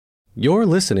You're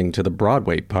listening to the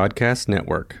Broadway Podcast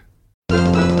Network.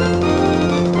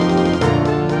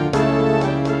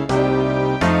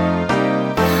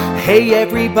 Hey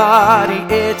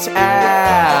everybody, it's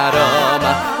Adam,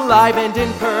 live and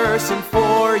in person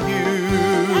for you.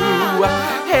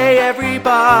 Hey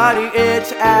everybody,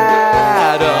 it's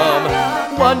Adam,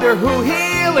 wonder who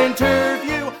he'll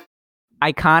interview.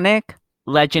 Iconic,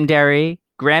 legendary,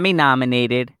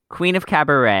 Grammy-nominated, Queen of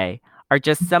Cabaret are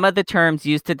just some of the terms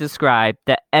used to describe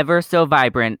the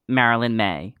ever-so-vibrant Marilyn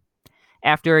Maye.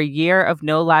 After a year of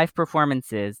no live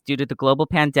performances due to the global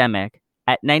pandemic,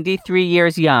 at 93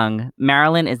 years young,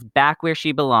 Marilyn is back where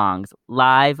she belongs,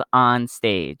 live on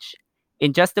stage.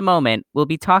 In just a moment, we'll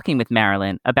be talking with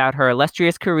Marilyn about her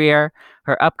illustrious career,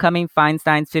 her upcoming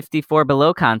Feinstein's 54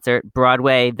 Below concert,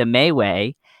 Broadway, The Maye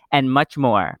Way, and much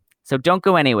more. So don't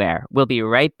go anywhere. We'll be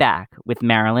right back with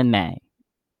Marilyn Maye.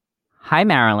 Hi,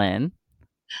 Marilyn.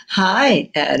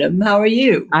 Hi, Adam. How are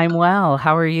you? I'm well.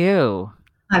 How are you?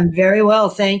 I'm very well,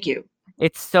 thank you.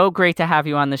 It's so great to have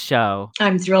you on the show.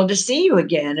 I'm thrilled to see you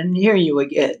again and hear you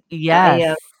again.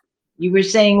 Yes. You were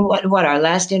saying what our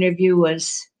last interview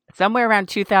was? Somewhere around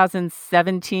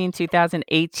 2017,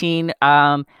 2018.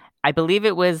 I believe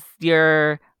it was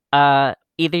your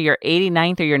either your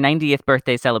 89th or your 90th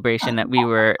birthday celebration that we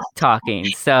were talking.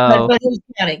 So but who's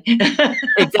counting?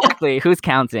 Exactly. Who's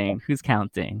counting? Who's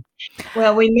counting?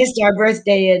 Well, we missed our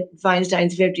birthday at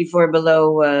Feinstein's 54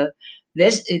 Below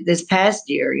this past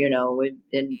year,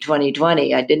 in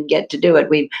 2020. I didn't get to do it.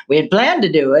 We had planned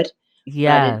to do it.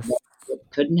 Yes. But it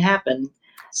couldn't happen.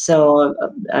 So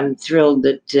I'm thrilled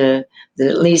that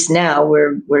at least now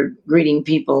we're greeting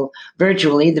people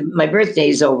virtually. My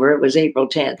birthday's over. It was April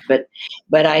 10th,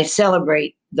 but I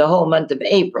celebrate the whole month of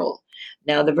April.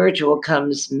 Now the virtual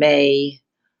comes May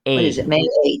 8th. What is it? May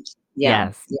 8th. Yeah.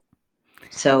 Yes. Yeah.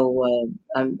 So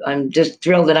I'm just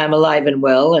thrilled that I'm alive and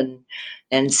well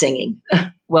and singing.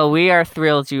 Well, we are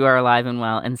thrilled you are alive and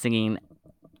well and singing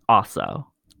also.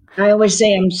 I always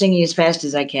say I'm singing as fast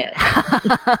as I can.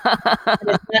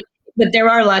 But there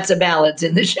are lots of ballads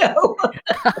in the show.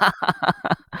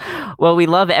 Well, we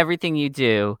love everything you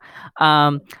do.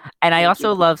 And I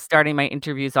also love starting my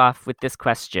interviews off with this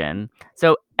question.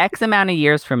 So X amount of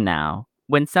years from now,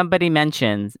 when somebody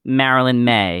mentions Marilyn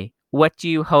Maye, what do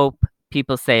you hope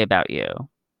people say about you?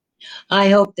 I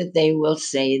hope that they will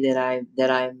say that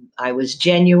I was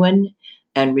genuine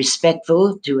and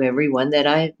respectful to everyone that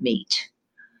I meet.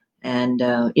 And,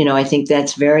 I think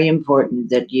that's very important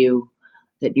that you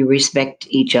respect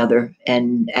each other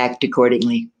and act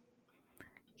accordingly.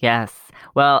 Yes.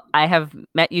 Well, I have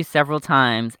met you several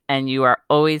times and you are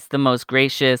always the most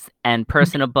gracious and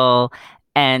personable.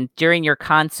 And during your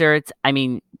concerts, I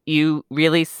mean, you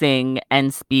really sing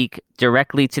and speak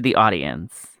directly to the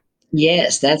audience.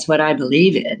 Yes, that's what I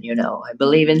believe in, I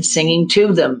believe in singing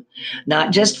to them,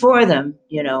 not just for them,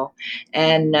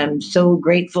 and I'm so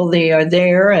grateful they are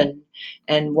there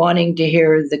and wanting to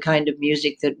hear the kind of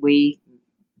music that we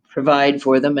provide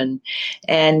for them. And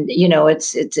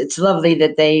it's lovely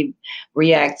that they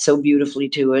react so beautifully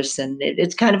to us. And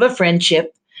it's kind of a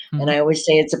friendship. Mm-hmm. And I always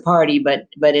say it's a party, but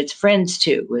it's friends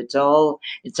too. It's all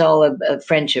a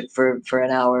friendship for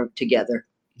an hour together.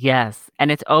 Yes.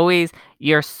 And it's always,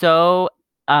 you're so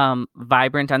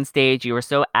vibrant on stage. You are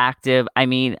so active. I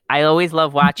mean, I always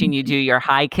love watching you do your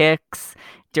high kicks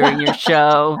during your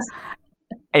show.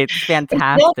 It's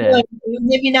fantastic.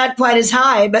 Maybe not quite as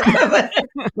high, but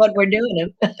we're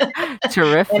doing them.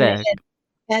 Terrific.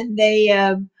 And they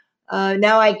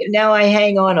now I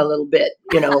hang on a little bit,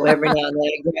 every now and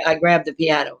then I grab the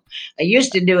piano. I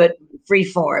used to do it free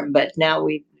form, but now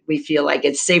we feel like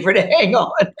it's safer to hang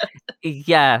on.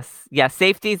 Yes. Yes.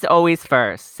 Safety's always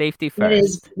first. Safety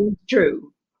first. It is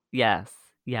true. Yes.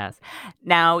 Yes.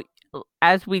 Now,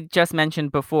 as we just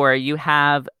mentioned before, you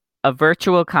have a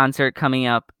virtual concert coming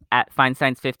up at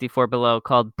Feinstein's 54 Below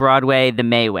called Broadway, The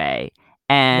Maye Way.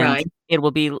 And It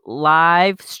will be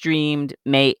live streamed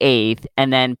May 8th,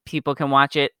 and then people can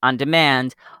watch it on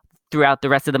demand throughout the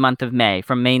rest of the month of May,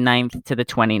 from May 9th to the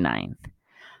 29th.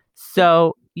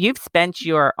 So you've spent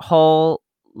your whole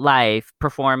life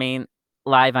performing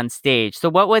live on stage. So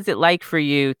what was it like for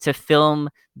you to film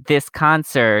this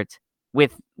concert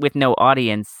with no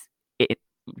audience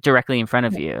directly in front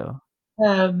of you?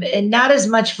 And not as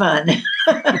much fun.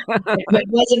 It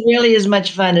wasn't really as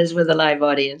much fun as with a live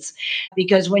audience,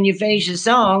 because when you finish a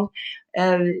song,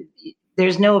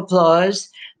 there's no applause.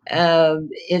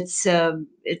 It's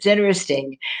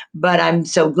interesting, but I'm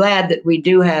so glad that we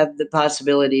do have the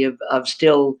possibility of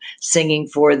still singing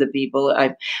for the people.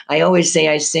 I always say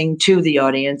I sing to the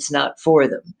audience, not for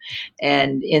them.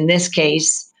 And in this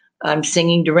case, I'm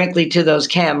singing directly to those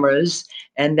cameras.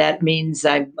 And that means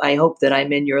I hope that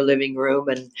I'm in your living room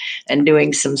and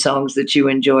doing some songs that you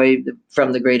enjoy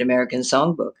from the Great American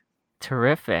Songbook.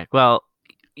 Terrific. Well,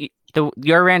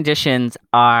 your renditions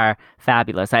are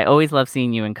fabulous. I always love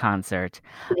seeing you in concert.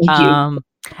 Thank you.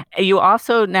 You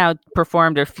also now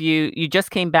performed you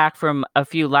just came back from a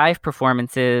few live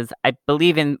performances, I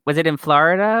believe was it in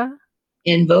Florida?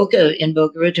 In Boca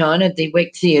Raton at the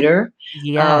Wick Theater.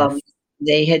 Yes.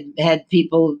 They had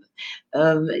people,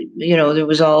 there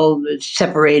was all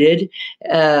separated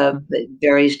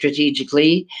very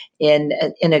strategically in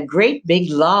a great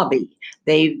big lobby.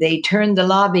 They turned the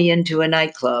lobby into a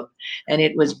nightclub, and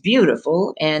it was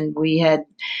beautiful. And we had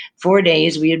 4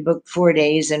 days. We had booked 4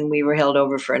 days, and we were held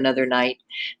over for another night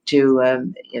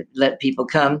to let people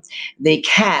come. They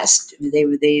cast. They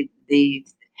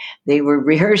were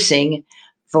rehearsing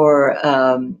for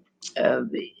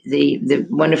the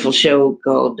wonderful show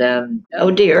called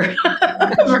oh dear,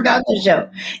 I forgot the show.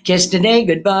 Kiss Today,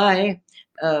 Goodbye,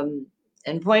 and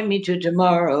Point Me to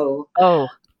Tomorrow. Oh,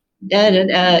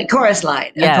 Chorus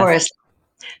line. yes. A chorus.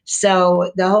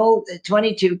 So the whole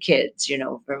 22 kids,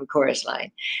 from Chorus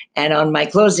Line. And on my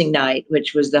closing night,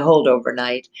 which was the holdover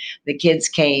night, the kids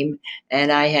came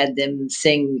and I had them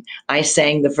sing. I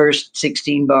sang the first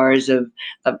 16 bars of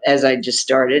as I just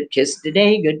started, Kiss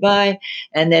Today, Goodbye.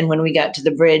 And then when we got to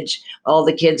the bridge, all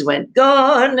the kids went,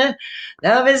 Gone,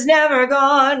 love is never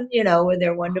gone, with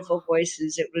their wonderful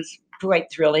voices. It was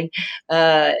quite thrilling.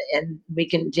 And we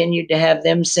continued to have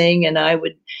them sing, and I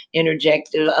would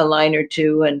interject a line or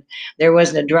two, and there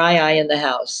wasn't a dry eye in the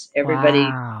house. Everybody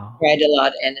cried a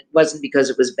lot, and it wasn't because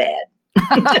it was bad.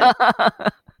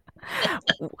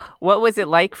 What was it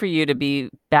like for you to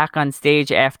be back on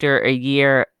stage after a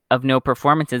year of no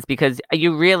performances? Because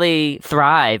you really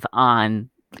thrive on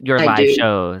your live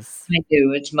shows. I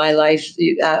do. It's my life.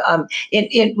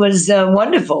 It was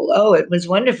wonderful. Oh, it was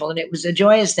wonderful. And it was a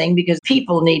joyous thing because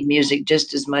people need music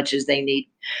just as much as they need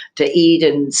to eat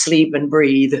and sleep and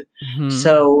breathe. Mm-hmm.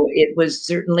 So it was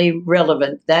certainly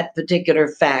relevant. That particular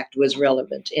fact was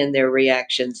relevant in their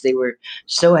reactions. They were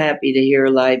so happy to hear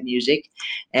live music.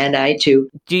 And I too.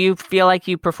 Do you feel like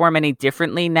you perform any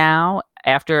differently now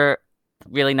after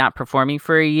really not performing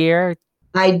for a year?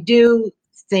 I do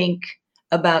think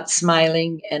about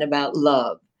smiling and about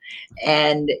love.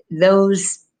 And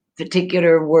those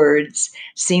particular words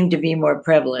seem to be more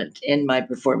prevalent in my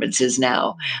performances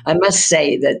now. I must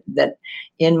say that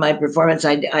in my performance,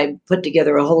 I put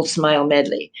together a whole smile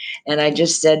medley. And I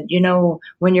just said,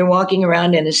 when you're walking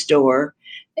around in a store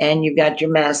and you've got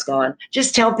your mask on,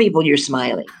 just tell people you're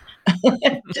smiling.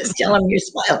 Just tell them you're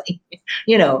smiling,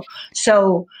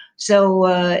 So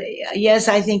yes,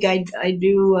 I think I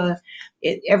do.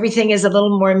 Everything is a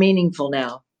little more meaningful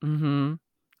now. Mm-hmm.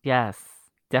 Yes,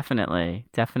 definitely.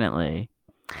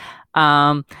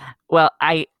 Well,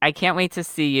 I can't wait to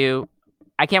see you.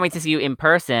 I can't wait to see you in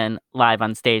person, live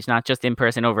on stage, not just in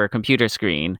person over a computer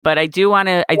screen. But I do want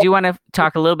to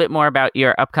talk a little bit more about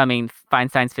your upcoming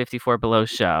Feinstein's 54 Below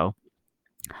show,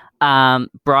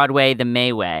 Broadway, the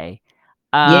Maye.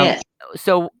 Yes.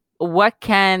 So, what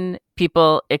can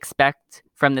people expect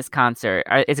from this concert?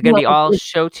 Is it going to be all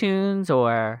show tunes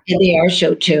or? They are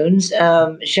show tunes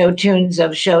of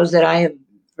shows that I have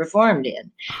performed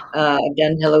in. I've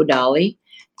done Hello Dolly,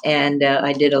 and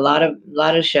I did a lot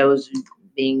of shows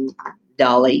being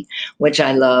Dolly, which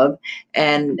I love,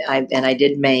 and I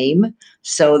did Mame.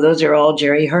 So those are all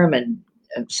Jerry Herman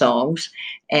songs,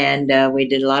 and we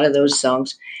did a lot of those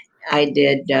songs. I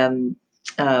did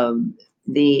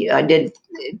I did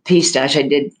Pistache.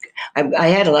 I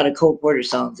had a lot of Cole Porter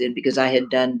songs in because I had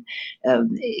done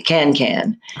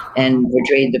Can and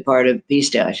portrayed the part of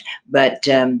Pistache. But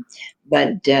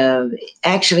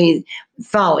actually,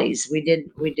 Follies. We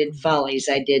did Follies.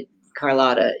 I did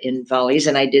Carlotta in Follies,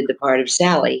 and I did the part of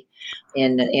Sally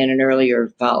in an earlier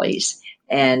Follies.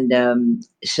 And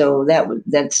so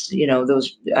that's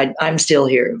those. I'm Still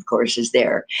Here, of course, is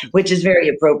there, which is very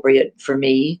appropriate for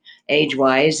me age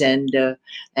wise, and of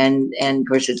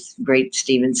course it's a great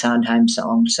Stephen Sondheim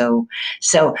song. So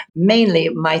mainly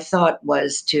my thought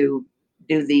was to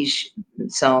do these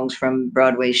songs from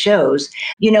Broadway shows.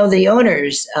 The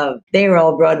owners they are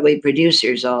all Broadway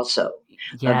producers also.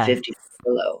 Yes. Of 50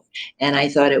 Below, and I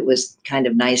thought it was kind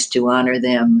of nice to honor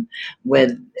them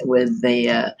with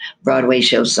the Broadway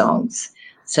show songs.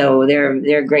 So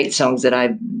they're great songs that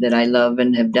I love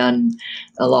and have done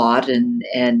a lot, and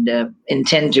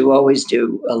intend to always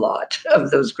do a lot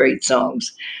of those great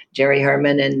songs. Jerry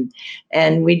Herman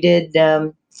and we did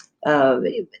 50%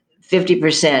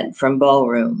 from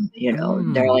Ballroom.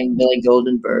 Darling Billy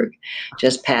Goldenberg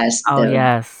just passed. Oh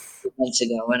yes. few months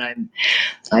ago, and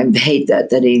I hate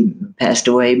that he passed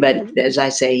away. But as I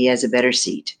say, he has a better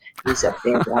seat. He's up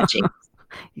there watching.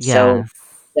 So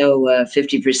Yes.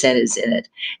 50% is in it.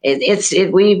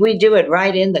 We do it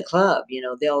right in the club.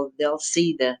 They'll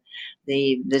see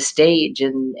the stage,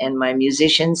 and my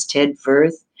musicians. Ted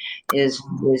Firth is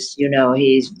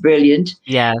he's brilliant,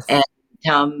 Yes. and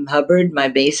Tom Hubbard, my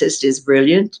bassist, is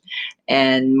brilliant,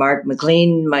 and Mark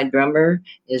McLean, my drummer,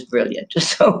 is brilliant.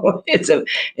 So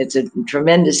it's a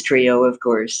tremendous trio, of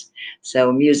course.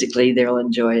 So musically, they'll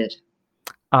enjoy it.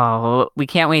 Oh, we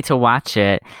can't wait to watch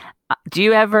it. Do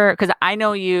you ever, because I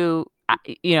know you,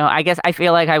 I guess I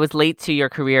feel like I was late to your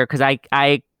career because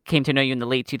I came to know you in the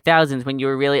late 2000s when you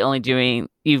were really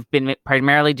you've been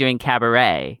primarily doing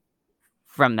cabaret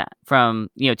from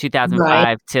 2005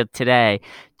 Right. to today.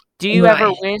 Do you ever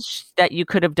Right. wish that you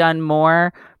could have done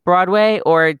more Broadway,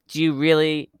 or do you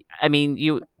really,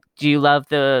 do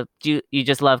you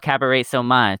just love cabaret so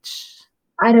much?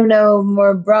 I don't know,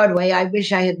 more Broadway. I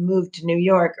wish I had moved to New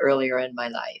York earlier in my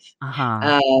life.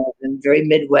 Uh-huh. I'm very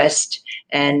Midwest,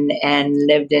 and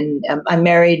lived in. I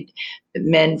married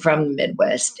men from the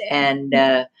Midwest, and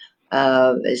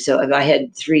so I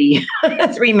had three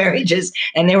three marriages,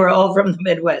 and they were all from the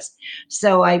Midwest.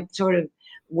 So I sort of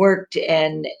worked,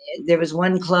 and there was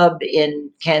one club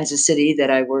in Kansas City that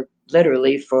I worked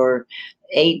literally for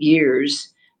 8 years.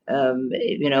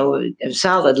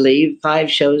 Solidly 5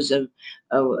 shows of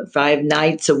 5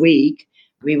 nights a week.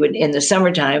 We would, in the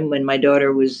summertime when my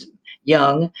daughter was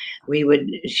young,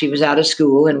 she was out of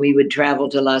school, and we would travel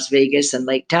to Las Vegas and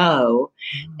Lake Tahoe,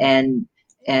 and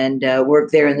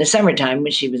work there in the summertime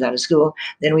when she was out of school.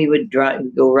 Then we would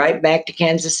go right back to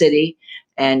Kansas City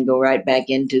and go right back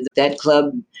into that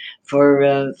club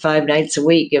for 5 nights a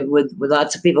week with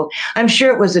lots of people. I'm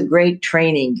sure it was a great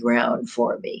training ground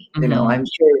for me. I'm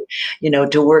sure,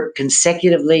 to work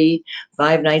consecutively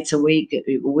 5 nights a week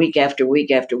after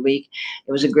week after week.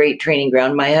 It was a great training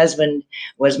ground. My husband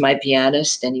was my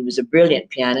pianist, and he was a brilliant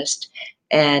pianist,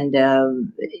 and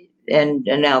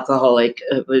an alcoholic.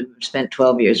 We spent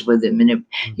 12 years with him, and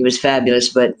he was fabulous,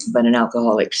 but an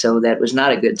alcoholic. So that was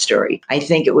not a good story. I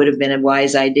think it would have been a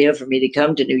wise idea for me to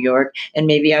come to New York, and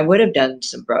maybe I would have done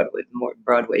some more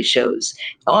Broadway shows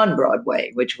on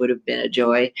Broadway, which would have been a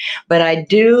joy. But I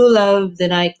do love the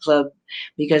nightclub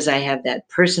because I have that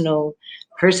personal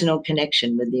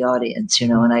connection with the audience,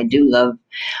 and I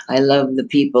love the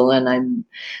people, and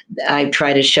I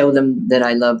try to show them that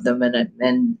I love them,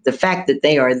 and the fact that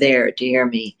they are there to hear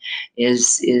me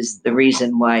is the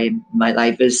reason why my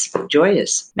life is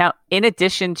joyous. Now, in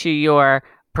addition to your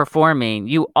performing,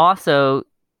 you also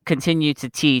continue to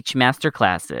teach master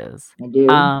classes. I do.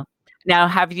 Now,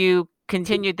 have you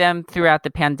continued them throughout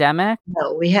the pandemic?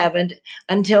 No, we haven't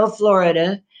until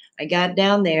Florida. I got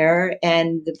down there,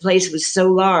 and the place was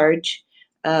so large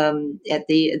at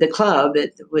the club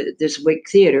at this Wick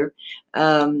Theater.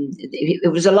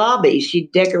 It was a lobby. She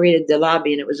decorated the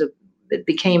lobby, and it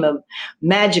became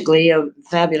magically a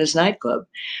fabulous nightclub.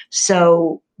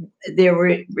 So there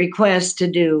were requests to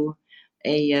do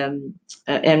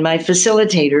and my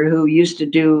facilitator, who used to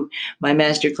do my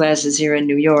master classes here in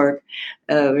New York,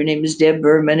 her name is Deb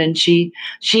Berman, and she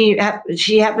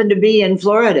happened to be in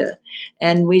Florida,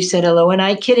 and we said hello. And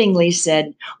I kiddingly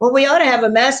said, "Well, we ought to have a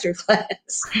master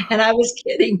class," and I was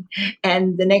kidding.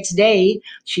 And the next day,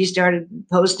 she started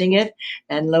posting it,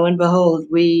 and lo and behold,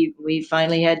 we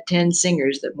finally had 10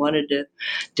 singers that wanted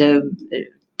to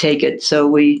take it. So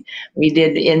we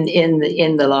did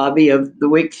in the lobby of the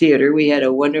Wick Theater. We had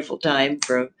a wonderful time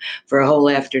for a whole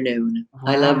afternoon. Wow.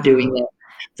 I love doing that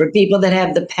for people that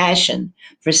have the passion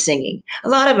for singing. A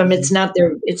lot of them, it's not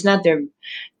their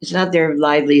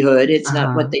livelihood. It's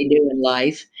not what they do in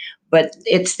life, but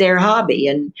it's their hobby.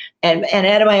 And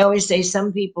Adam, I always say,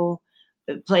 some people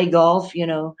play golf.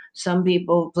 Some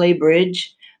people play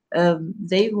bridge.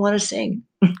 They want to sing.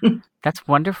 That's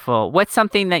wonderful. What's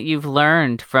something that you've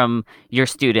learned from your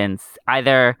students,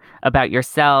 either about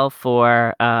yourself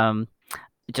or about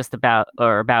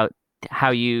how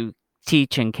you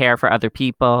teach and care for other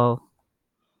people?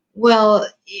 Well,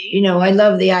 I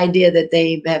love the idea that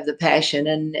they have the passion,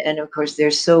 and of course they're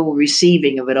so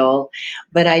receiving of it all.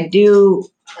 But I do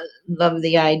love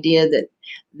the idea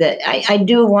that I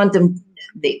do want them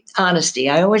the honesty.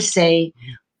 I always say,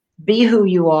 be who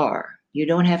you are. You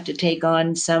don't have to take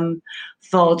on some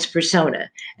false persona.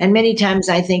 And many times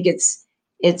I think it's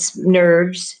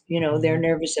nerves. They're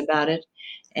nervous about it.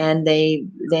 and they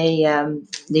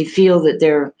feel that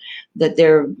they're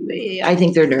I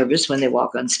think they're nervous when they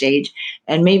walk on stage,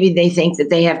 and maybe they think that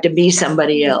they have to be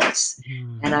somebody else.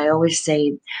 And I always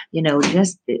say,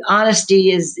 just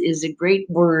honesty is a great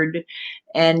word,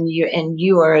 and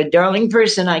you are a darling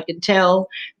person. I can tell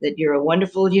that you're a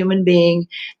wonderful human being,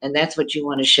 and that's what you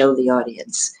want to show the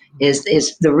audience is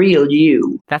the real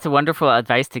you. That's a wonderful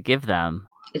advice to give them.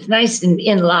 It's nice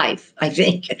in life, I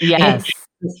think. Yes.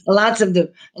 lots of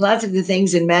the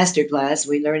things in masterclass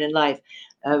we learn in life.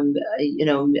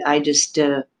 I just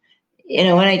when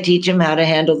I teach them how to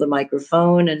handle the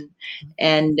microphone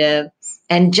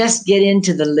and just get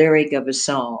into the lyric of a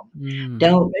song.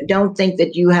 Don't think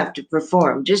that you have to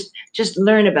perform. Just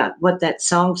learn about what that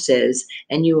song says,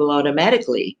 and you will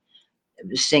automatically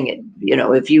sing it.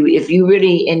 If you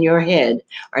really in your head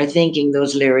are thinking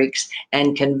those lyrics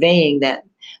and conveying that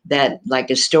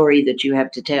like a story that you have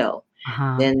to tell,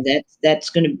 then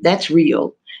that's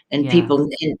real, and people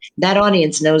in that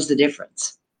audience knows the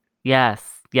difference.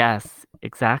 Yes,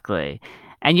 exactly.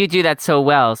 And you do that so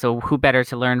well, so who better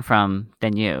to learn from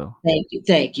than you?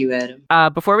 Thank you, Adam.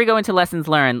 Before we go into lessons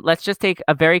learned, let's just take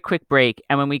a very quick break,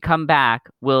 and when we come back,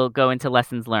 we'll go into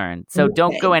lessons learned. So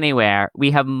Don't go anywhere.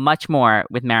 We have much more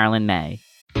with Marilyn Maye.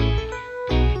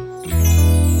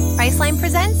 Priceline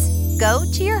presents Go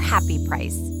to Your Happy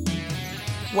Price.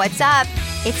 What's up?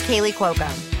 It's Kaylee Cuoco.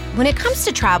 When it comes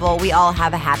to travel, we all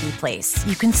have a happy place.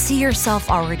 You can see yourself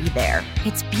already there.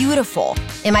 It's beautiful.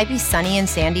 It might be sunny and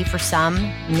sandy for some,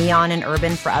 neon and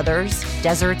urban for others,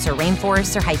 deserts or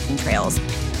rainforests or hiking trails.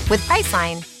 With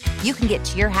Priceline, you can get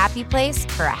to your happy place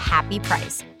for a happy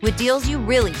price with deals you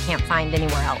really can't find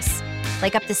anywhere else.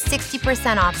 Like up to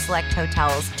 60% off select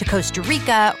hotels to Costa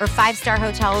Rica or 5-star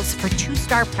hotels for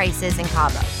 2-star prices in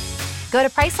Cabo. Go to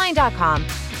Priceline.com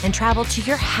and travel to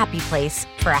your happy place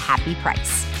for a happy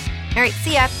price. All right,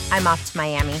 see ya. I'm off to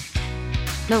Miami.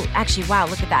 No, actually, wow,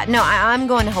 look at that. No, I'm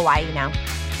going to Hawaii now.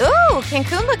 Ooh,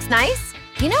 Cancun looks nice.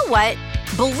 You know what?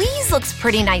 Belize looks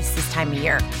pretty nice this time of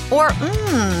year. Or,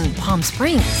 Palm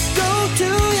Springs. Go to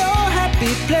your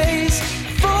happy place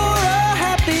for a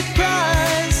happy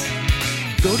price.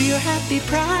 Go to your happy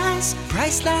price,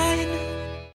 Priceline.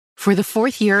 For the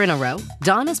 4th year in a row,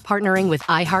 Dawn is partnering with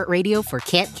iHeartRadio for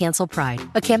Can't Cancel Pride,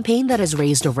 a campaign that has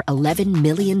raised over $11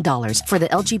 million for the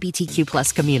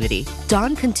LGBTQ+ community.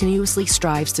 Dawn continuously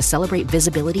strives to celebrate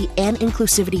visibility and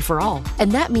inclusivity for all,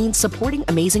 and that means supporting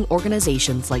amazing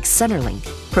organizations like Centerlink,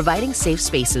 providing safe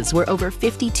spaces where over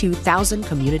 52,000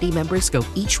 community members go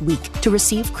each week to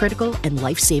receive critical and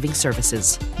life-saving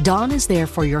services. Dawn is there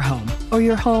for your home, or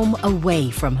your home away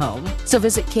from home. So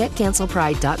visit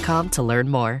can'tcancelpride.com to learn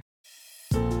more.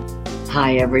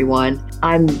 Hi, everyone.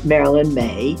 I'm Marilyn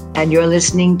Maye, and you're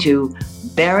listening to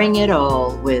Bearing It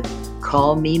All with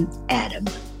Call Me Adam.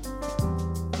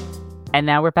 And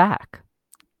now we're back.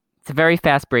 It's a very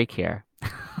fast break here.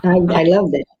 I love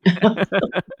it.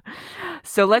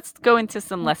 So let's go into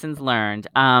some lessons learned.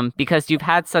 Because you've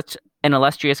had such an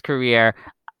illustrious career,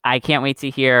 I can't wait to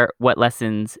hear what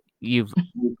lessons you've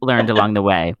learned along the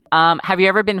way. Have you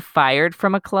ever been fired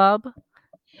from a club?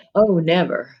 Oh,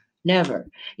 never. Never.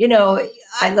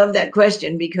 I love that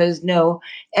question because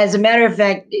as a matter of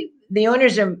fact, the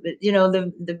owners are,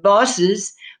 the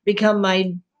bosses become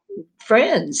my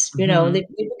friends, they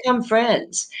become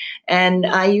friends. And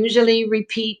I usually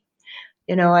repeat,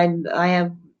 I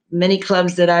have many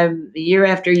clubs that year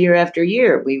after year after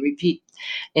year, we repeat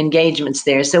engagements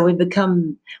there. So we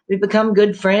become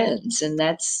good friends. And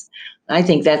I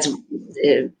think that's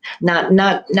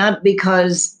not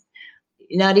because,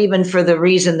 not even for the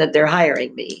reason that they're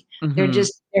hiring me. They're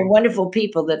wonderful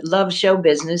people that love show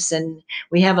business, and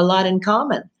we have a lot in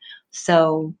common.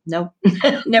 So no,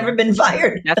 never been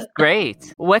fired. That's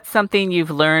great. What's something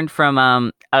you've learned from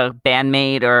a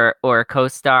bandmate or a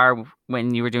co-star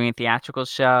when you were doing a theatrical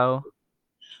show?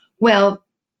 Well,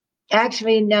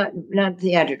 actually, not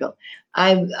theatrical.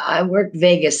 I worked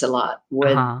Vegas a lot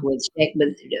with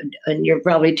and you're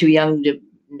probably too young to.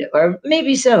 Or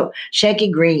maybe so. Shecky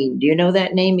Green. Do you know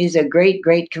that name? He's a great,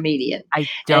 great comedian. I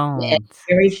don't. And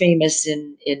very famous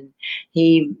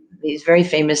he's very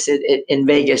famous in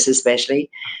Vegas,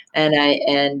 especially. And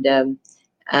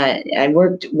I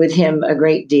worked with him a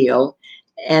great deal,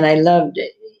 and I loved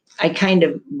it. I kind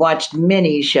of watched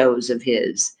many shows of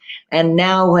his. And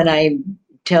now when I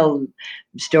tell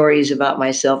stories about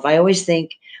myself, I always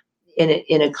think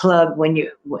in a club,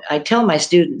 I tell my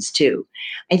students too,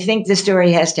 I think the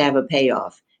story has to have a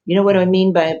payoff. You know what I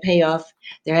mean by a payoff?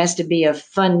 There has to be a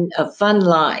fun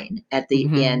line at the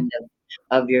end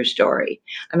of your story.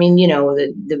 I mean,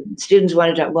 the students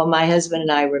want to talk, well, my husband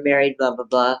and I were married, blah, blah,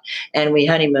 blah, and we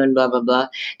honeymooned, blah, blah, blah.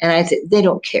 And I said, they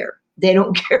don't care. They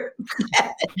don't care.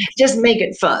 Just make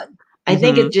it fun. I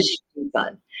think it just should be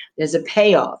fun. There's a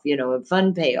payoff, a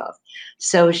fun payoff.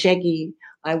 So Shecky,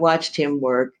 I watched him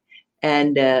work,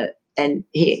 and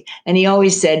he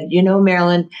always said,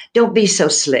 Marilyn, don't be so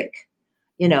slick.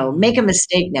 Make a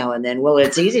mistake now and then. Well,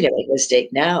 it's easy to make a mistake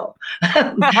now.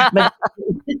 But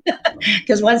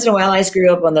because once in a while I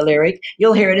screw up on the lyric.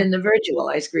 You'll hear it in the virtual.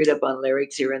 I screwed up on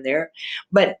lyrics here and there.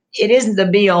 But it isn't the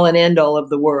be all and end all of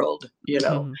the world,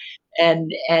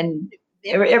 And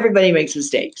everybody makes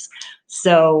mistakes.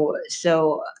 So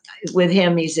with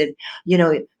him, he said,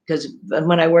 because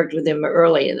when I worked with him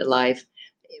early in the life,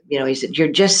 he said,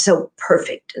 you're just so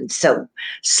perfect and so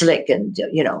slick and,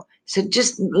 so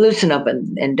just loosen up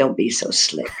and don't be so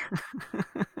slick.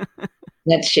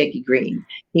 That's Shecky Greene.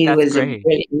 He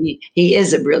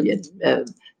is a brilliant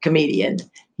comedian.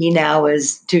 He now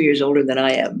is 2 years older than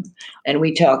I am. And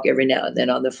we talk every now and then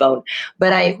on the phone.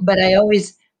 But I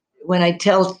always, when I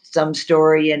tell some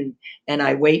story and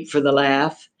I wait for the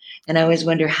laugh, and I always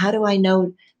wonder, how did I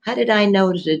know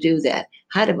to do that?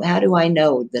 How do I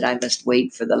know that I must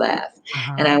wait for the laugh?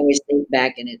 And I always think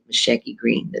back, and it was Shecky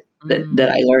Greene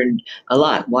that I learned a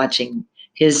lot watching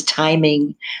his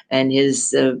timing, and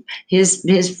his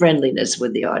friendliness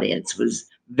with the audience was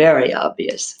very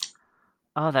obvious.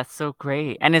 Oh, that's so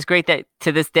great. And it's great that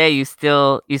to this day you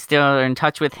still are in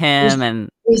touch with him, and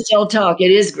we still talk.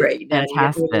 It is great.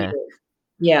 Fantastic.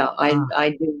 Yeah, I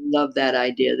do love that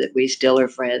idea that we still are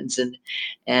friends,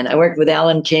 and I worked with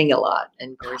Alan King a lot,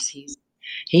 and of course he's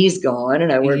gone,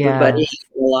 and I worked with Buddy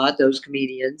a lot, those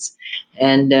comedians,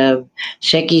 and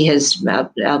Shecky has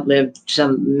outlived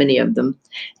many of them,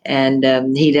 and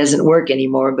he doesn't work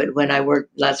anymore. But when I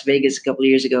worked in Las Vegas a couple of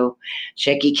years ago,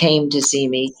 Shecky came to see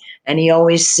me, and he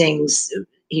always sings.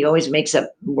 He always makes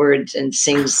up words and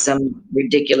sings some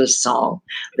ridiculous song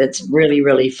that's really,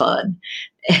 really fun.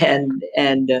 And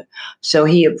so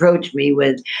he approached me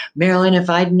with, Marilyn, if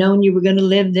I'd known you were going to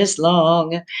live this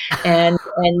long, and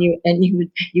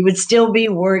you would still be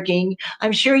working,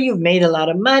 I'm sure you've made a lot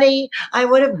of money, I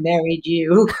would have married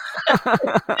you.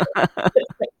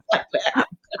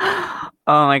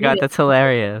 Oh my God, that's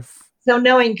hilarious. So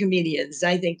knowing comedians,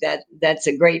 I think that's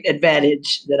a great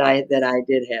advantage that I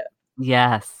did have.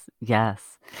 Yes.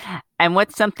 And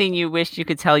what's something you wish you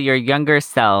could tell your younger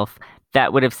self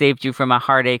that would have saved you from a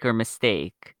heartache or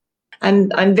mistake?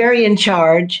 I'm very in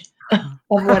charge of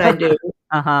what I do.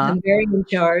 I'm very in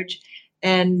charge,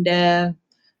 and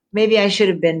maybe I should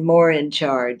have been more in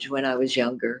charge when I was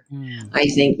younger. I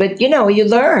think, but you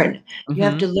learn. You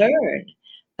have to learn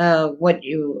what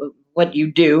you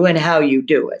do and how you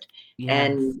do it. Yes.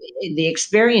 And the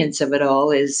experience of it all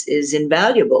is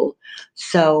invaluable.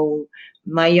 So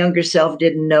my younger self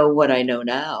didn't know what I know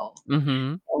now.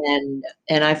 And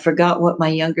I forgot what my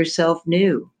younger self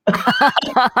knew.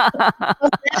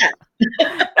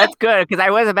 That's good, because I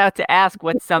was about to ask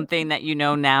what's something that you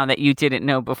know now that you didn't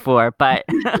know before, but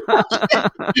I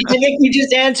think you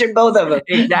just answered both of them.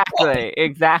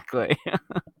 Exactly.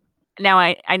 Now,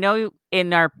 I know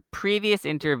in our previous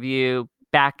interview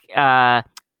back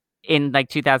in like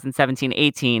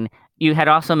 2017-18, you had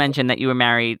also mentioned that you were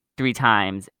married 3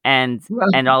 times, and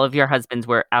all of your husbands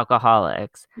were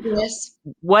alcoholics. Yes.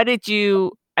 What did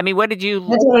you That's what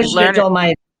I should have told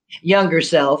my younger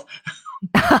self.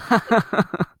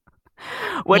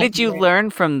 What did you learn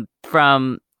from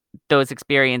those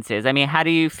experiences? I mean, how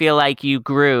do you feel like you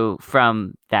grew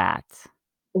from that?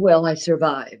 Well, I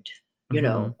survived.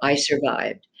 I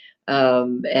survived.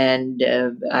 And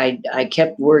I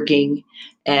kept working,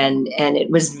 and it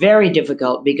was very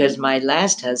difficult because my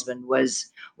last husband was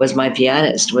my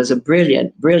pianist, was a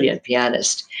brilliant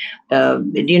pianist.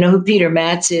 Do you know who Peter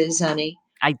Matz is, honey?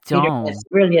 I don't. Peter Matz,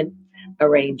 brilliant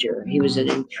arranger. He was an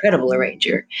incredible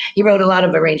arranger. He wrote a lot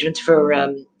of arrangements for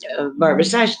Barbra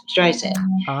Streisand.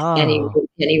 And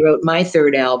he wrote my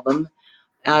 3rd album,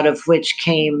 out of which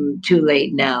came Too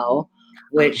Late Now,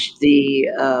 which the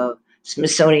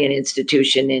Smithsonian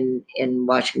Institution in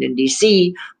Washington,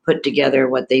 D.C. put together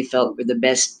what they felt were the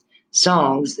best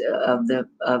songs of the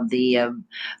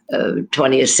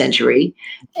 20th century,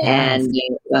 and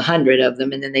 100 of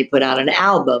them, and then they put out an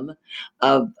album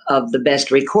of the best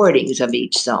recordings of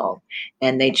each song,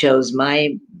 and they chose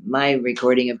my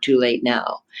recording of Too Late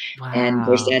Now. Wow. And of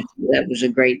course that was a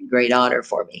great honor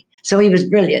for me. So he was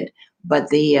brilliant. But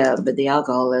the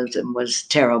alcoholism was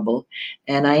terrible,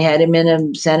 and I had him in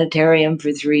a sanitarium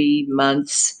for 3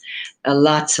 months.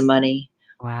 Lots of money.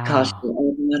 Wow. Cost a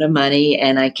lot of lot of money,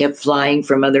 and I kept flying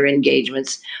from other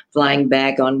engagements, flying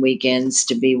back on weekends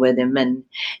to be with him, and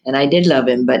I did love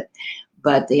him, but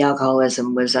the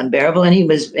alcoholism was unbearable, and he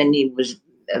was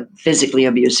physically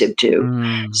abusive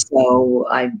too. So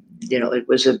it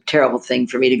was a terrible thing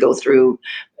for me to go through,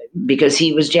 because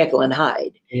he was Jekyll and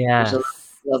Hyde. Yeah. He was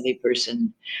a lovely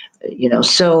person,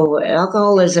 So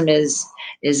alcoholism is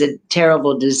a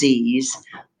terrible disease,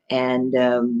 and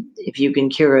if you can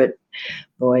cure it,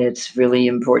 boy, it's really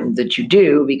important that you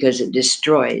do, because it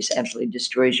absolutely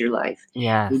destroys your life.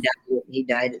 Yeah. He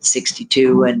died at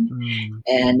 62, and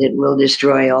it will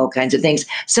destroy all kinds of things.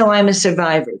 So I'm a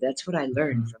survivor. That's what I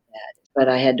learned from that. But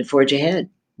I had to forge ahead.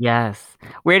 Yes.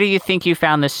 Where do you think you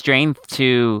found the strength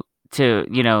to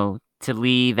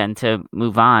leave and to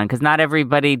move on? Because not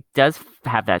everybody does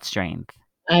have that strength.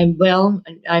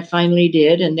 I finally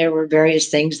did, and there were various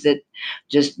things that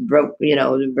just broke the.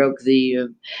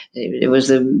 It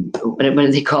was what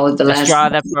do they call it? The last straw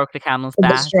that broke the camel's the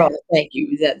back. straw. Thank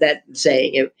you. That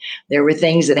saying. There were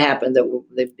things that happened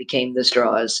that became the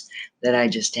straws that I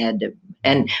just had to.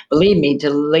 And believe me, to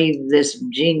leave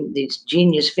these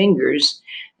genius fingers,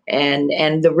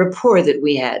 and the rapport that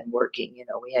we had working.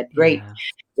 We had great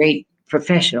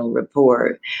professional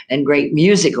rapport and great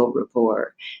musical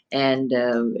rapport, and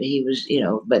he was,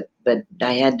 but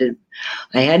I had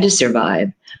to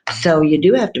survive. So you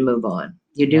do have to move on.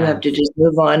 You do have to just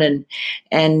move on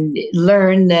and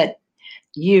learn that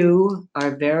you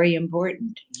are very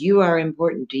important. You are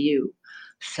important to you.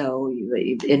 So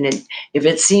if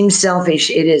it seems selfish,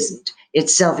 it isn't.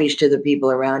 It's selfish to the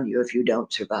people around you if you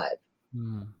don't survive.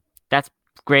 That's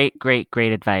great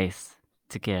advice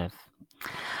to give.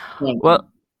 Thank Well,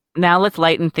 now let's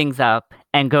lighten things up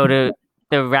and go to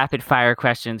the rapid fire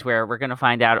questions, where we're going to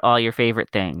find out all your favorite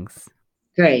things.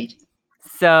 Great.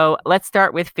 So let's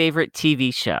start with favorite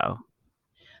TV show.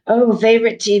 Oh,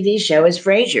 favorite TV show is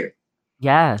Frasier.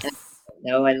 Yes.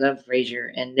 No, I love Frasier,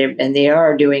 and they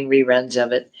are doing reruns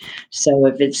of it. So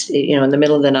if it's in the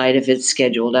middle of the night, if it's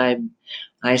scheduled,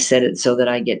 I set it so that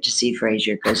I get to see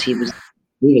Frasier, because he was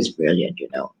brilliant.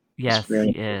 Yes,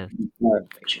 brilliant. he is. Love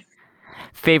Frasier.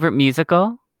 Favorite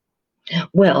musical?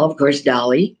 Well, of course,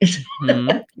 Dolly.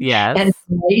 Yes. And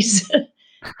Grace.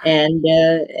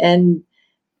 and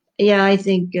yeah, I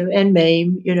think, and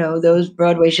Maye, those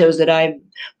Broadway shows that I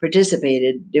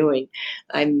participated doing.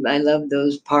 I love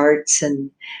those parts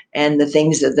and the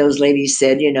things that those ladies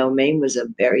said. Maye was a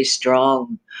very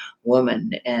strong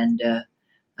woman, and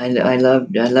I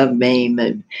loved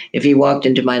Maye. If he walked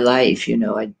into my life,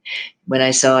 when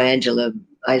I saw Angela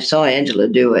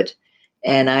do it,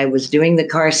 and I was doing the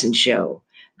Carson show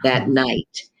that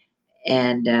night,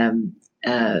 and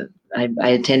I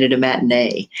attended a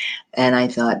matinee, and I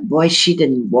thought, boy, she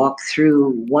didn't walk through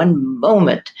one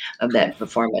moment of that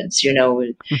performance. You know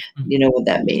what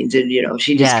that means. And,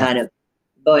 she just kind of,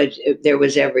 but there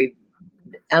was every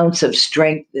ounce of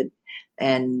strength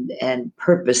and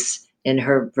purpose in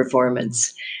her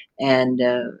performance. And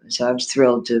so I was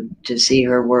thrilled to see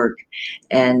her work.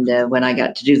 And when I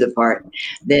got to do the part,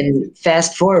 then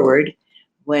fast forward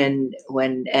when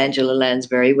Angela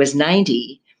Lansbury was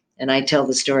 90, and I tell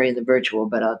the story in the virtual,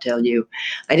 but I'll tell you,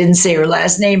 I didn't say her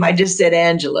last name. I just said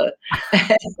Angela.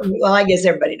 Well, I guess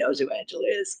everybody knows who Angela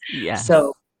is. Yeah.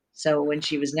 So when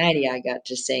she was 90, I got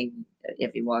to sing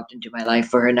 "If You Walked Into My Life"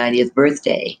 for her 90th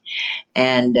birthday,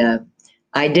 and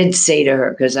I did say to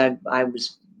her, because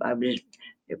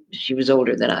she was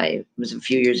older than I. It was a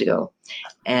few years ago,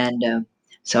 and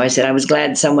so I said I was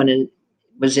glad someone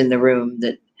was in the room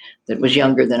that was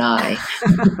younger than I.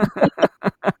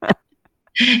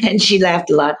 And she laughed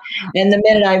a lot. And the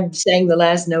minute I sang the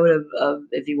last note of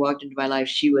 "If You Walked Into My Life,"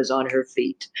 she was on her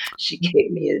feet. She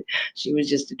was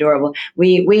just adorable.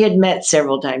 We had met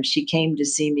several times. She came to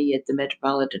see me at the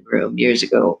Metropolitan Room years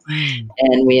ago,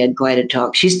 and we had quite a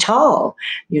talk. She's tall,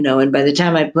 and by the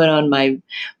time I put on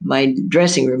my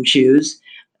dressing room shoes,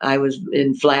 I was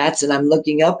in flats, and I'm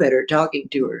looking up at her, talking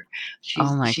to her. She's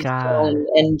God. Tall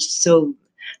and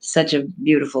such a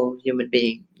beautiful human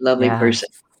being, lovely person.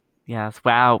 Yes.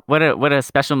 Wow. What a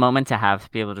special moment to have, to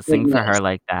be able to sing for her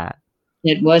like that.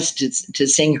 It was to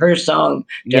sing her song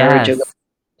to her.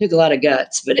 Took a lot of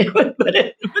guts, but it was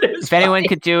if anyone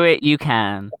could do it, you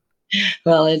can.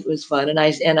 Well, it was fun, and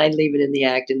I leave it in the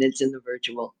act, and it's in the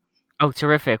virtual. Oh,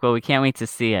 terrific. Well, we can't wait to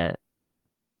see it.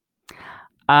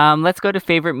 Let's go to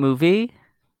favorite movie.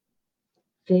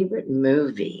 Favorite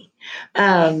movie.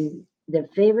 The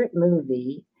favorite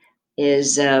movie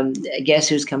is Guess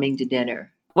Who's Coming to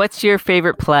Dinner. What's your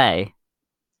favorite play?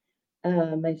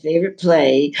 My favorite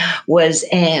play was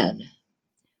Anne.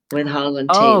 with Holland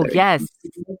Oh, Taylor. yes.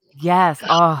 Yes.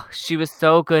 Oh, she was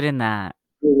so good in that.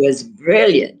 It was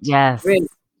brilliant. Yes. Brilliant.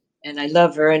 And I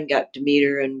love her and got to meet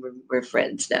her, and we're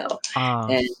friends now. Oh,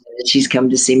 And she's come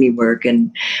to see me work.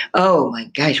 And oh my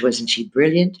gosh, wasn't she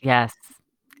brilliant? yes.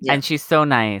 Yeah. And she's so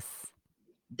nice.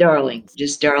 Darling,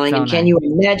 just darling. So And can nice. you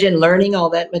imagine learning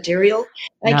all that material?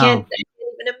 I No. can't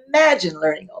even imagine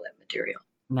learning all that material.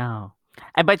 No.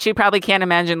 But she probably can't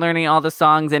imagine learning all the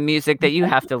songs and music that you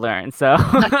have to learn. So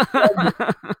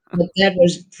But that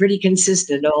was pretty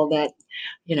consistent. All that,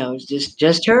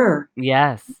 just her.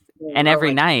 yes. And every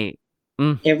Oh, night.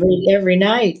 every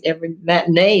night, every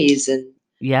matinees, and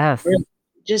Yes.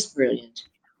 just brilliant.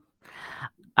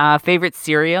 Favorite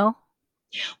cereal?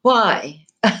 Why?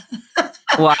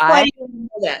 Why? Why do you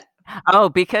know that? Oh,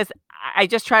 because I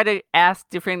just try to ask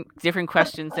different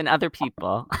questions than other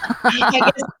people.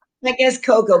 I guess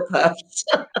Cocoa Puffs.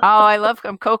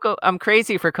 I'm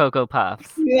crazy for Cocoa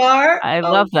Puffs. You are? I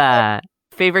love that.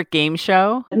 Favorite game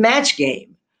show? Match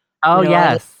Game. Oh,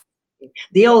 yes.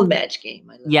 The old Match Game.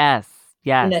 I love Yes.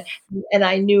 Yes. And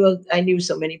I knew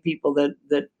so many people that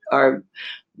are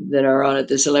on it,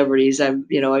 the celebrities.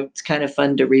 It's kind of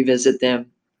fun to revisit them.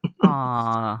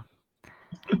 Aw.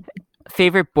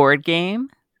 Favorite board game?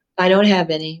 I don't have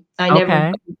any.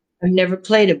 I've never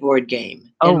played a board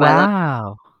game Oh, in my life.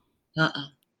 wow.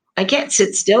 I can't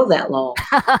sit still that long.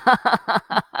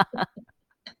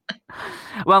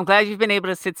 Well, I'm glad you've been able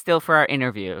to sit still for our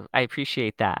interview. I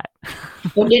appreciate that.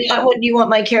 Do you want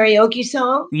my karaoke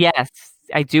song? Yes,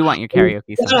 I do want your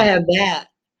karaoke I song. have that.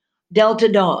 Delta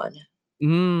Dawn.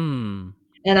 Mm.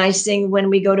 And I sing when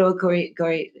we go to a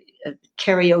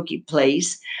karaoke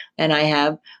place. And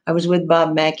I was with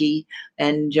Bob Mackey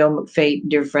and Joe McFate,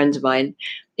 dear friends of mine,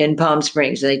 in Palm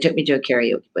Springs. And they took me to a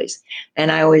karaoke place.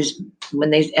 And I always, when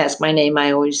they ask my name,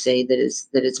 I always say that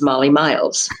it's Molly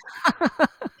Miles.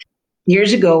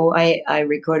 Years ago, I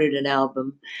recorded an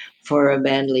album for a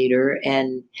band leader,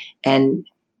 and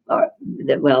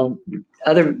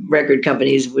other record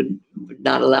companies would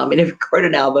not allow me to record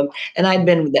an album. And I'd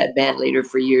been with that band leader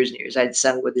for years and years. I'd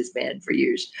sung with his band for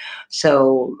years.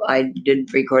 So I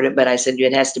didn't record it, but I said,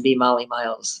 it has to be Molly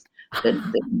Miles that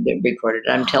recorded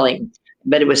it. I'm telling,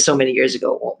 but it was so many years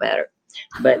ago, it won't matter.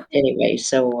 But anyway,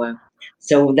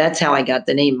 so that's how I got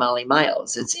the name Molly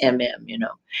Miles. It's MM,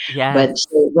 Yeah. But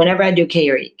whenever I do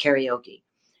karaoke,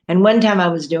 and one time I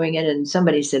was doing it and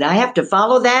somebody said, I have to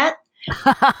follow that.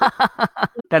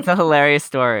 That's a hilarious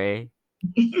story.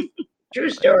 True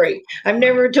story. I've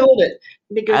never told it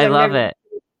because I love it.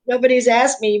 Nobody's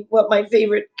asked me what my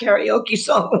favorite karaoke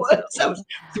song was. I was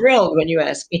thrilled when you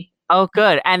asked me. Oh,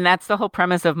 good. And that's the whole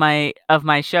premise of my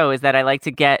show, is that I like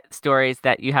to get stories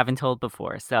that you haven't told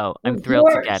before. So I'm thrilled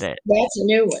to get it. That's a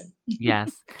new one.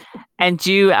 Yes. And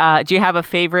do you have a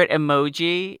favorite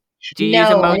emoji? Do you use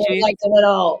No, emojis? I don't like them at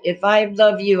all. If I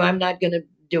love you, I'm not going to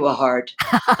do a heart.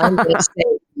 I'm going to say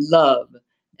love.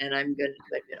 And I'm going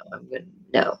to,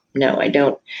 no, I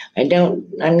don't,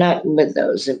 I'm not with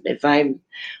those.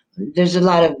 There's a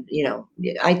lot of,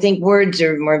 I think words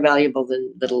are more valuable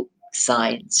than little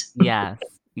signs. Yes.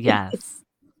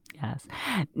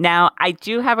 Now, I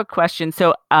do have a question.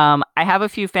 So I have a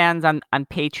few fans on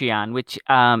Patreon, which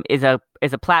is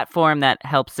a platform that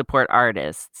helps support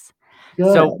artists.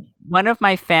 Good. So one of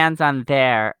my fans on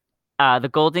there, the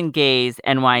Golden Gaze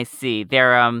NYC,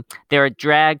 they're a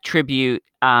drag tribute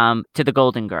to the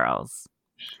Golden Girls.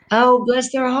 Oh,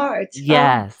 bless their hearts.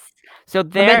 Yes. So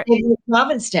they're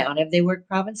Provincetown. Have they worked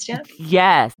Provincetown?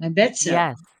 Yes. I bet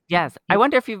so. Yes. I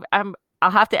wonder if you've I'll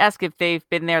have to ask if they've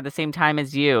been there the same time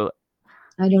as you.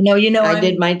 I don't know. I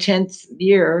did my 10th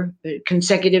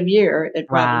consecutive year at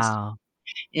Provincetown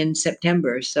in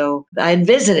September. So I had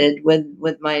visited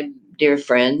with my dear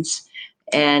friends,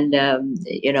 and I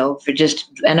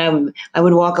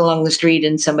would walk along the street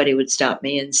and somebody would stop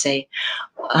me and say,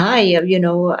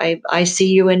 "Hi, I see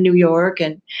you in New York,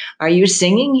 and are you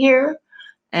singing here?"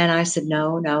 And I said,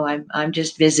 "No, I'm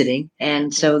just visiting."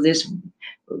 And so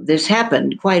this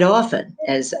happened quite often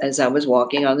as I was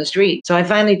walking on the street. So I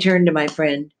finally turned to my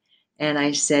friend and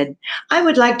I said, "I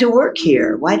would like to work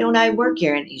here. Why don't I work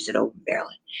here?" And he said, "Oh,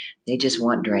 Marilyn, they just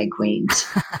want drag queens."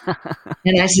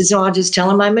 And I said, "So I'll just tell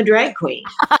them I'm a drag queen."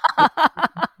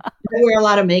 I wear a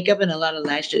lot of makeup and a lot of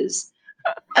lashes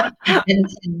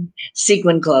and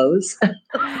sequin clothes.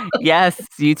 Yes,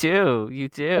 you do.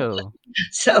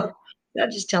 So I'll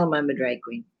just tell them I'm a drag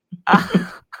queen.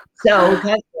 So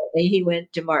consequently, he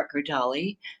went to Mark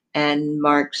Cortali, and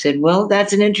Mark said, "Well,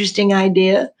 that's an interesting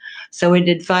idea." So we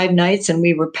did 5 nights, and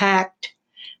we were packed.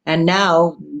 And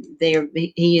now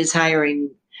he is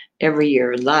hiring every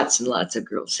year lots and lots of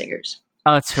girl singers.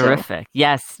 Oh, it's So terrific.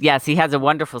 Yes, yes, he has a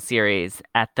wonderful series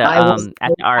at the I was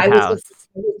at the art I was house.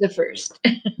 the first.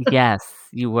 Yes,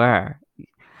 you were.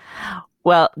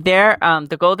 Well,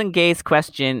 the Golden Gaze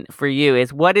question for you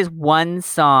is: what is one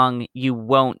song you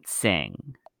won't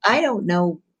sing? I don't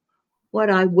know what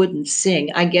I wouldn't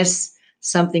sing. I guess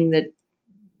something that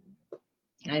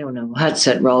I don't know.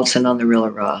 Hudson Rawlson on the Real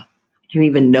Raw. Do you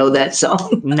even know that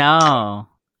song? No.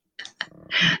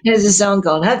 There's a song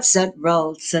called Hudson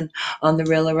Rawlson on the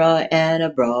Real Raw and a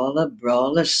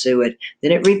brawler suet.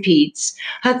 Then it repeats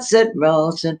Hudson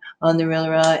Rawlson on the Real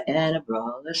Raw and a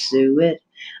brawler suet.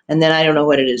 And then I don't know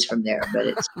what it is from there, but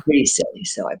it's pretty silly,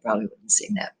 so I probably wouldn't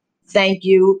sing that. Thank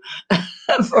you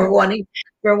for wanting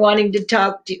to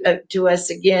talk to us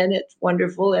again. It's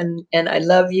wonderful, and I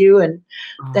love you, and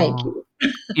thank Oh,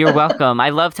 you. you're welcome.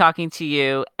 I love talking to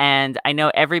you, and I know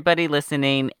everybody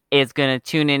listening is going to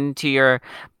tune into your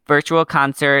virtual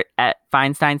concert at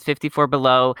Feinstein's 54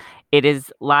 Below. It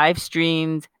is live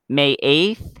streamed May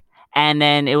 8th, and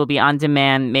then it will be on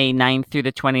demand May 9th through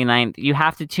the 29th. You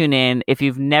have to tune in. If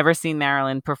you've never seen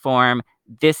Marilyn perform,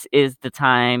 this is the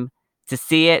time to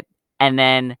see it. And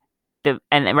then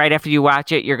right after you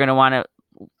watch it, you're going to want to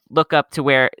look up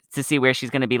to see where she's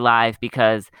going to be live,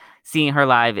 because seeing her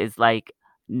live is like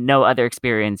no other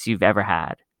experience you've ever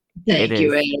had. Thank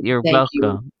you, Anne. You're Thank you.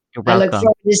 welcome. You're I look welcome.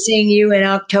 forward to seeing you in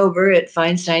October at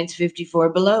Feinstein's 54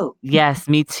 Below. Yes,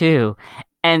 me too.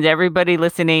 And everybody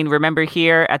listening, remember,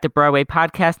 here at the Broadway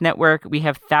Podcast Network, we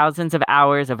have thousands of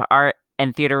hours of art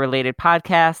and theater-related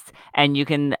podcasts, and you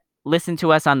can listen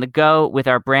to us on the go with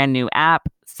our brand new app.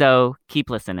 So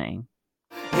keep listening.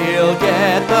 He'll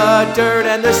get the dirt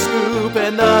and the scoop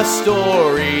and the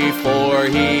story, for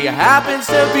he happens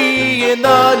to be in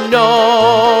the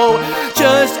know.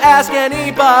 Just ask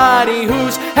anybody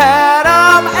who's had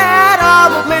 'em.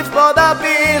 Adam lives for the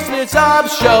business of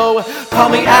show.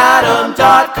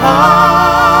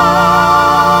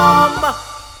 CallMeAdam.com.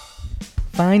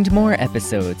 Find more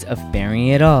episodes of Bearing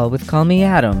It All with Call Me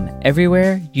Adam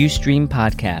everywhere you stream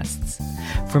podcasts.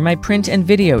 For my print and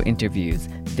video interviews,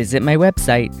 visit my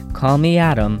website,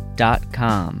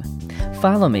 callmeadam.com.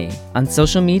 Follow me on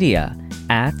social media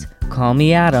at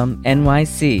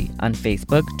callmeadamnyc on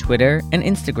Facebook, Twitter, and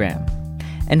Instagram.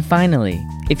 And finally,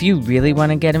 if you really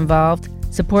want to get involved,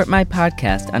 support my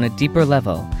podcast on a deeper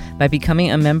level by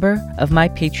becoming a member of my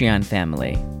Patreon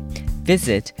family.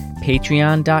 Visit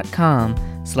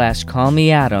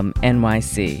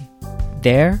patreon.com/callmeadamnyc.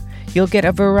 There, you'll get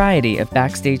a variety of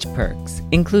backstage perks,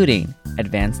 including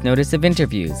advance notice of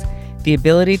interviews, the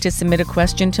ability to submit a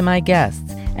question to my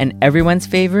guests, and everyone's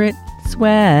favorite,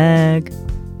 swag.